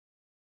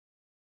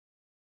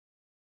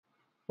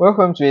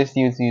Welcome to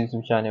STUT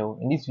YouTube channel.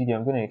 In this video,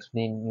 I'm going to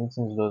explain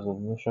Newton's laws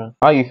of motion,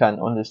 how you can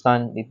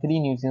understand the three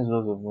Newton's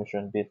laws of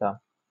motion better.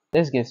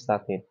 Let's get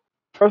started.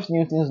 First,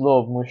 Newton's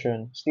law of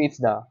motion states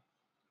that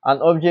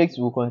an object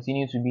will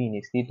continue to be in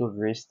a state of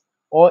rest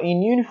or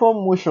in uniform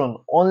motion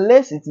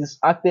unless it is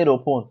acted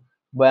upon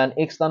by an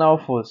external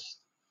force.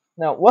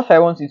 Now, what I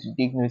want you to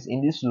take note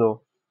in this law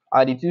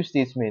are the two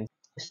statements.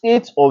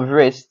 State of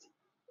rest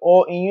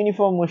or in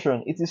uniform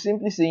motion. It is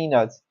simply saying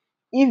that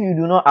if you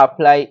do not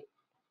apply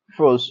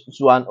force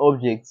to an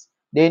object,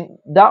 then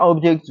that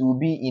object will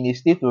be in a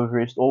state of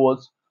rest or what?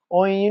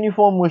 Or in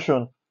uniform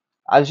motion.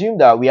 Assume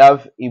that we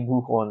have a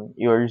book on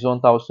a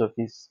horizontal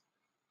surface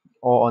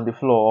or on the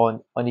floor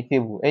or on a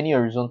table, any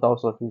horizontal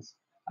surface.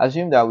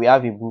 Assume that we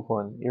have a book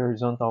on a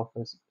horizontal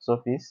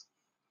surface,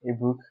 a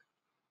book.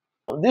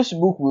 This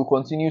book will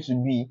continue to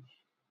be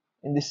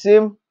in the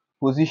same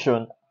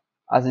position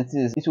as it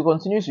is. It will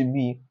continue to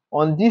be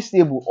on this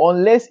table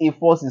unless a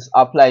force is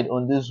applied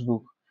on this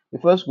book. The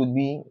force could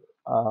be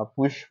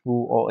push,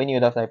 pull, or any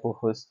other type of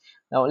force.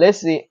 Now, let's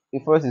say a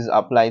force is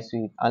applied to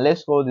it, and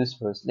let's call this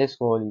force, let's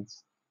call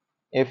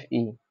it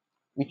FA,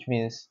 which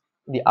means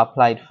the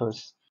applied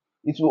force.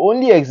 It will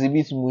only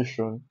exhibit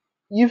motion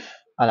if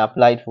an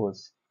applied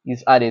force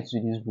is added to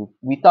this book.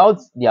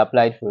 Without the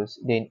applied force,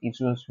 then it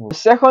won't move. The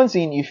second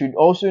thing you should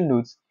also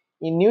note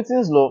in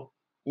Newton's law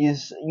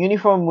is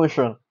uniform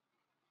motion.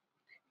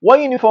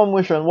 What uniform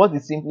motion, what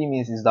it simply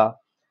means is that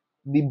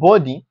the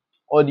body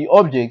or the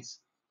object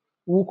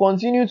will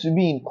continue to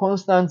be in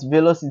constant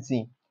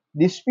velocity.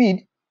 The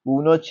speed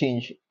will not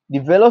change. The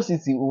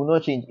velocity will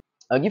not change.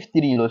 I'll give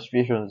three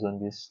illustrations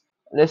on this.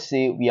 Let's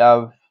say we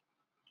have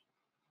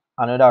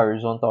another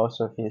horizontal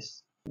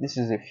surface. This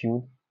is a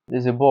field.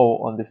 There's a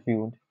ball on the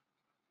field,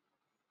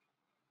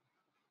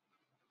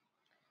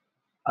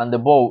 and the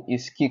ball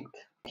is kicked.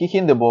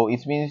 Kicking the ball,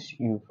 it means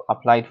you've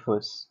applied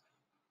force.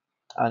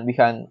 And we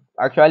can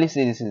actually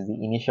say this is the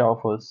initial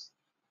force.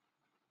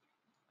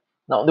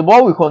 Now the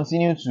ball will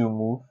continue to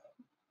move.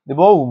 The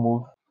ball will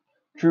move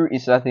through a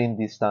certain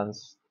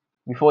distance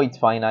before it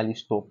finally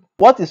stops.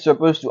 What is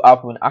supposed to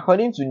happen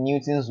according to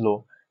Newton's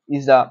law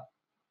is that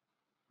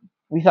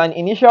with an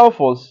initial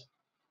force,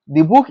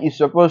 the book is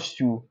supposed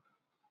to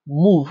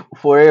move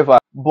forever,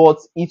 but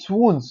it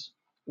won't.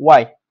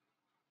 Why?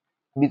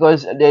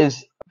 Because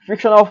there's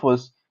frictional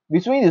force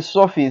between the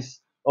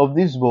surface of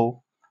this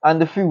ball and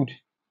the field.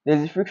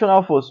 There's a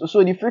frictional force.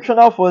 So the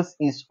frictional force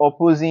is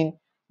opposing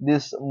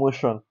this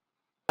motion.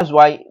 That's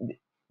why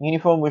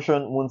uniform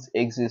motion won't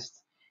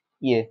exist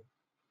here.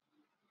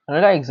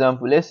 Another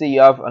example, let's say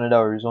you have another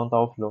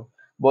horizontal floor,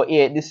 but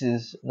here this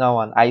is now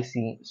an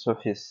icy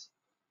surface.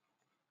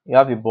 You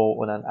have a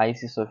ball on an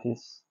icy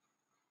surface.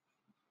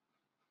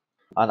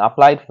 An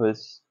applied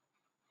force,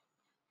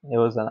 there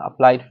was an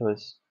applied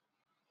force.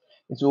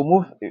 It will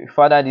move a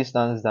further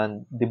distance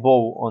than the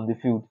ball on the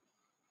field.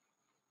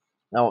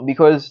 Now,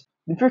 because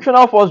the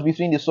frictional force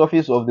between the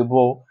surface of the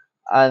ball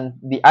and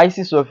the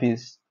icy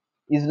surface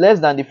is less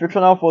than the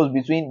frictional force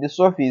between the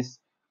surface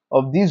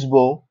of this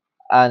ball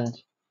and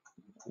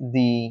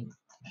the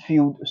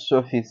field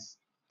surface.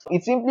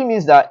 It simply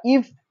means that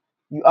if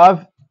you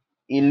have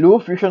a low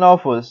frictional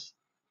force,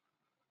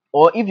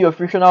 or if your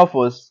frictional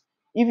force,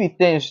 if it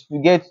tends to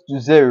get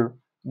to zero,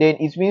 then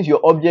it means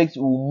your object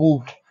will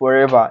move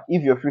forever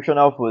if your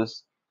frictional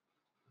force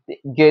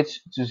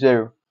gets to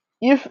zero.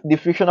 If the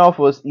frictional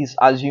force is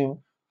assumed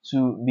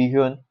to be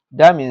gone,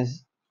 that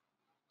means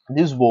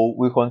this ball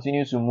will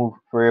continue to move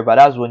forever.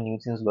 That's what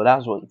Newton's law,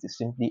 that's what it is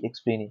simply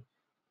explaining.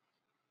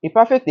 A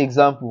perfect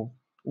example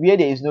where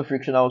there is no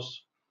frictional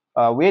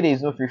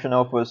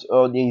force,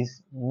 or there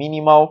is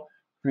minimal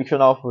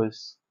frictional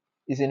force,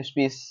 is in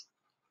space.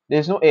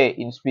 There's no air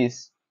in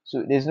space,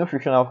 so there's no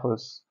frictional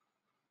force.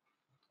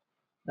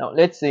 Now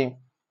let's say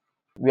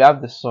we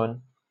have the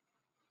sun.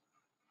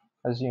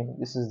 Assume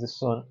this is the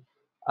sun,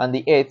 and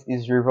the earth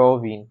is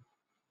revolving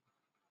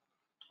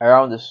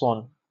around the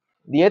sun.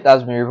 The earth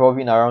has been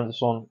revolving around the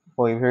sun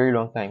for a very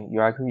long time.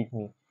 You agree with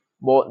me?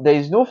 But there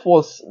is no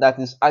force that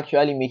is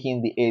actually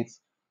making the earth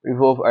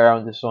revolve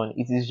around the sun.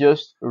 It is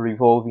just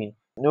revolving.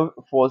 No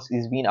force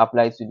is being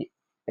applied to the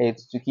earth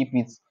to keep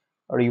it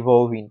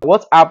revolving.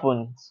 What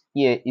happens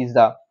here is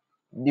that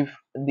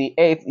the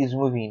earth is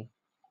moving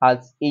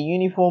at a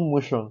uniform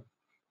motion.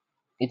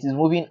 It is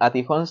moving at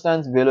a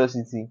constant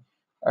velocity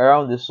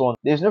around the sun.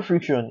 There's no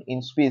friction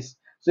in space,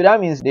 so that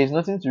means there's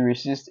nothing to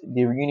resist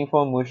the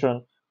uniform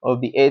motion of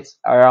the earth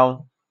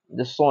around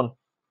the sun.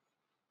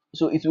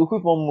 So it will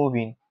keep on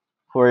moving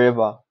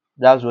forever.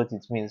 That's what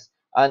it means.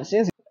 And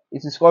since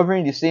it is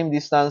covering the same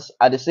distance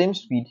at the same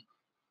speed,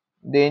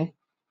 then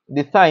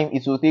the time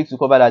it will take to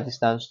cover that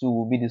distance too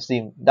will be the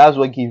same. That's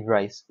what gives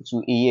rise to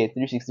a year,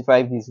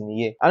 365 days in a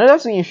year. Another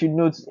thing you should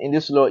note in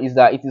this law is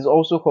that it is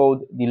also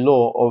called the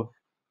law of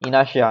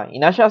inertia.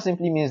 Inertia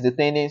simply means the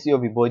tendency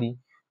of a body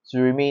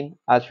to remain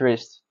at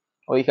rest,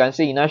 or you can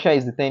say inertia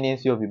is the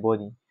tendency of a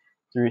body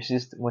to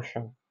resist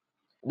motion.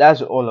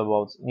 That's all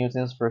about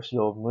Newton's first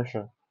law of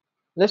motion.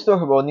 Let's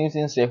talk about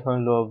Newton's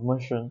second law of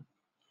motion.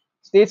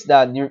 states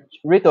that the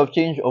rate of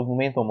change of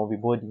momentum of a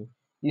body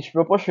is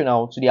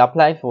proportional to the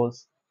applied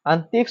force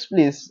and takes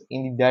place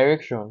in the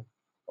direction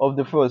of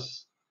the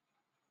force.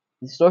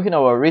 It's talking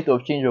about rate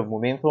of change of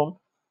momentum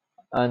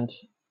and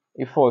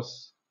a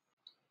force.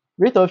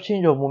 Rate of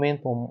change of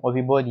momentum of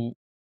a body,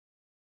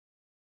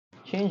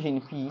 change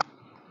in P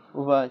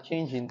over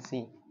change in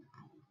T,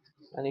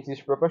 and it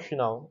is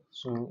proportional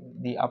to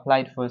the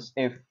applied force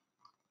F.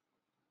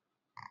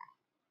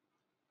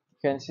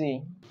 You can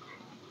see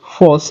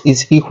force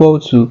is equal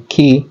to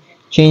K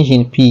change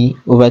in P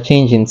over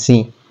change in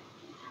T.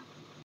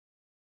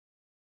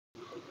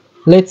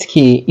 Let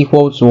K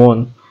equal to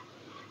 1,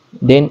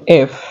 then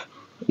F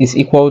is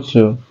equal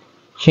to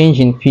change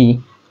in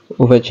P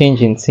over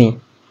change in T.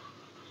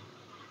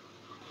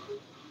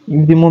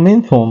 If the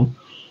momentum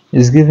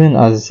is given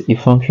as a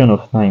function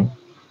of time,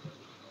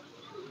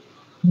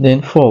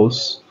 then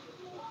force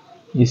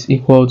is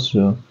equal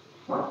to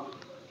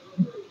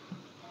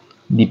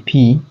the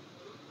P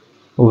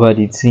over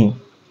the T.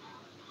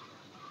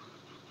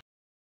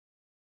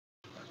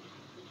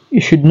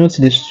 You should note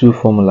these two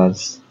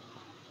formulas.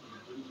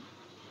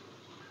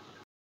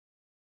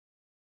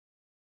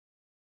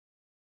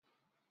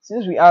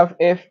 Since we have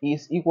F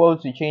is equal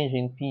to change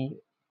in P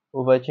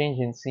over change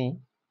in T,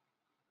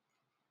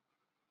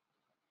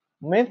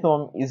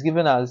 momentum is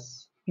given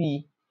as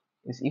P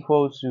is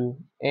equal to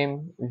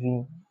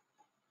mv.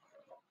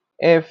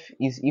 F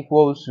is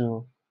equal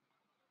to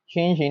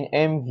change in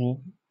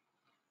mv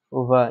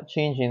over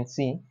change in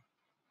T.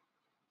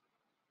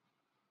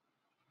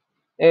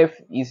 F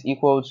is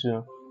equal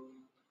to,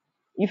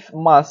 if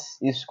mass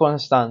is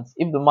constant,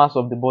 if the mass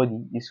of the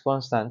body is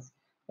constant,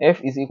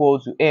 F is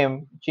equal to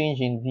m change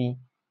in V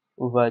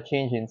over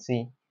change in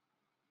T.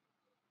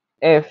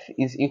 F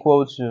is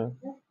equal to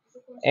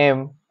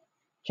m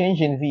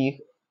change in V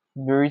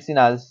be written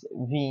as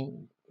V,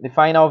 the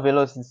final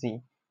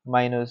velocity,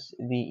 minus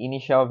the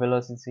initial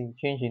velocity,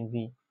 change in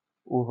V,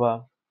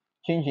 over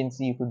change in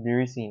T could be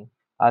written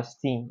as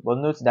T, but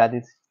note that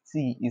the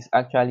T is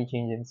actually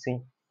change in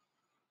T,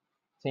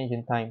 change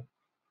in time.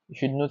 You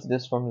should note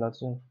this formula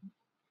too.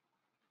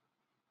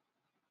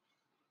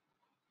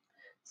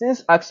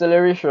 Since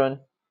acceleration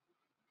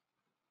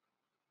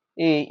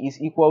A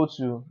is equal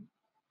to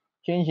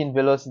change in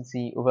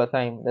velocity over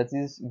time, that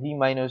is V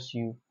minus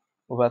U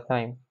over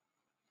time,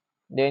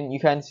 then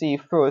you can see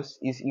force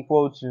is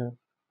equal to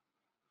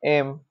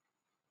m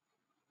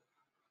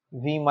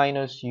V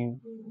minus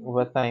U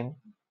over time,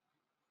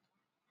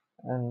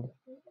 and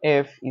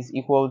F is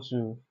equal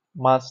to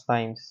mass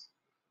times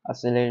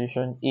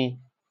acceleration A. You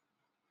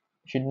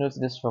should note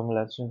this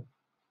formula too.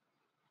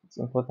 It's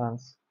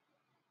important.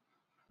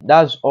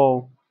 That's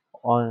all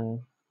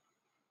on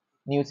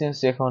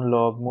Newton's second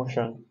law of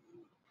motion.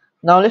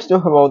 Now let's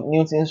talk about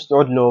Newton's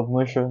third law of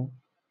motion.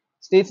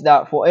 States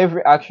that for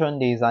every action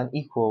there is an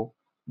equal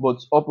but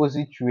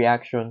opposite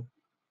reaction.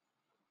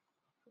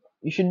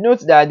 You should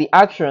note that the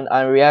action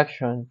and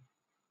reaction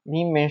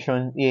being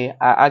mentioned here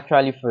are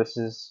actually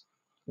forces.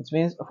 It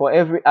means for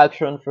every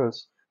action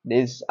force there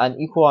is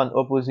an equal and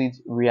opposite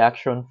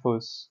reaction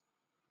force.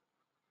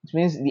 It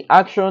means the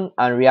action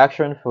and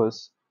reaction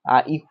force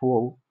are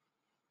equal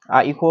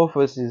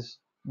forces,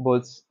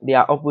 but they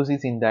are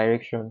opposite in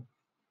direction.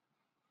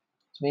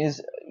 It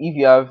means if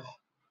you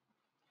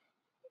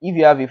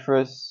have a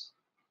force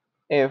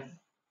F,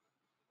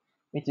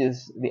 which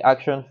is the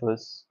action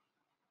force,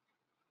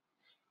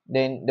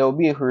 then there will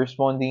be a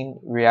corresponding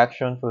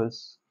reaction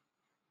force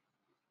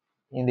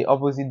in the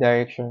opposite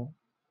direction,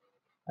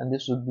 and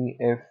this would be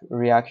F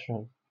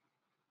reaction.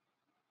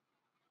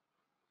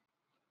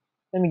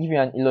 Let me give you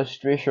an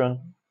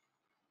illustration.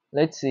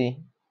 Let's say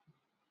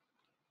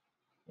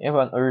you have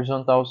an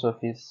horizontal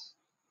surface,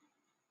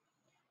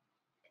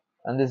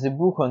 and there's a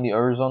book on the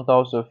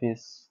horizontal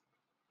surface.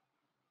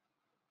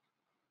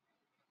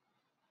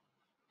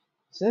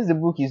 Since the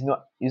book is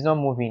not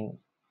moving,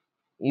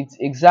 it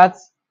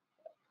exerts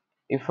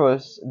a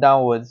force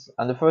downwards,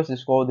 and the force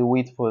is called the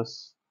weight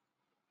force,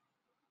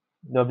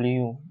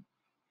 W.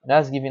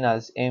 That's given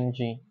as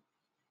mg.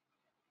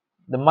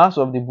 The mass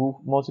of the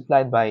book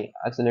multiplied by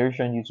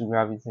acceleration due to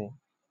gravity.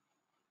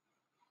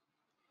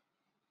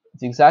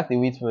 It exerts the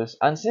weight force,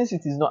 and since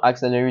it is not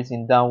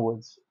accelerating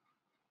downwards,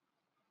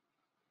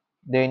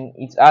 then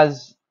it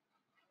has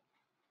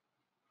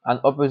an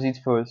opposite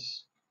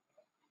force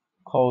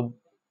called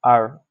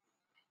R,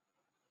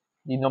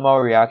 the normal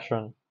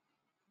reaction,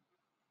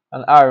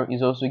 and R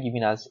is also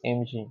given as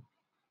mg.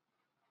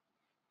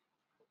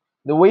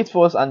 The weight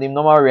force and the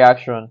normal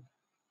reaction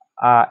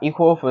are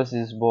equal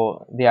forces,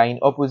 but they are in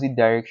opposite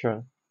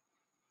direction.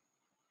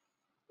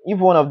 If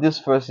one of these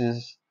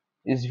forces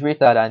is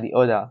greater than the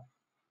other,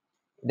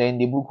 then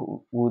the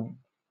book would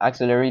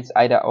accelerate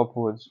either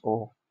upwards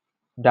or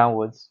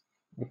downwards,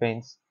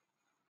 depends.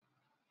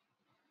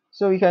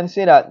 So we can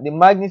say that the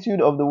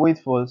magnitude of the weight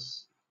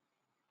force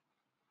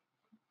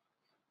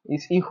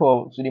is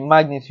equal to the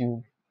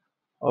magnitude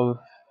of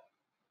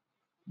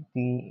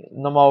the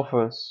normal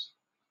force,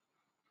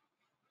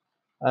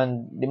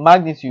 and the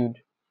magnitude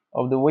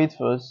of the weight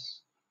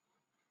force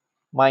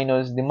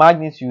minus the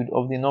magnitude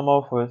of the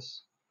normal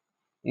force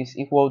is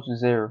equal to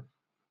 0.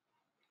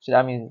 So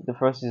that means the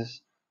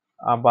forces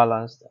are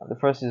balanced, the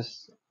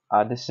forces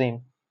are the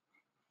same.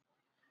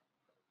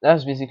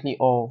 That's basically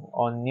all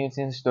on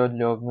Newton's third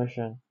law of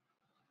motion.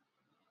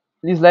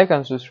 Please like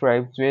and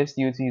subscribe to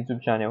STOT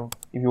YouTube channel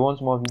if you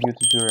want more video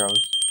tutorials.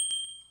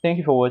 Thank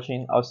you for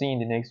watching. I'll see you in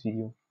the next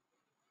video.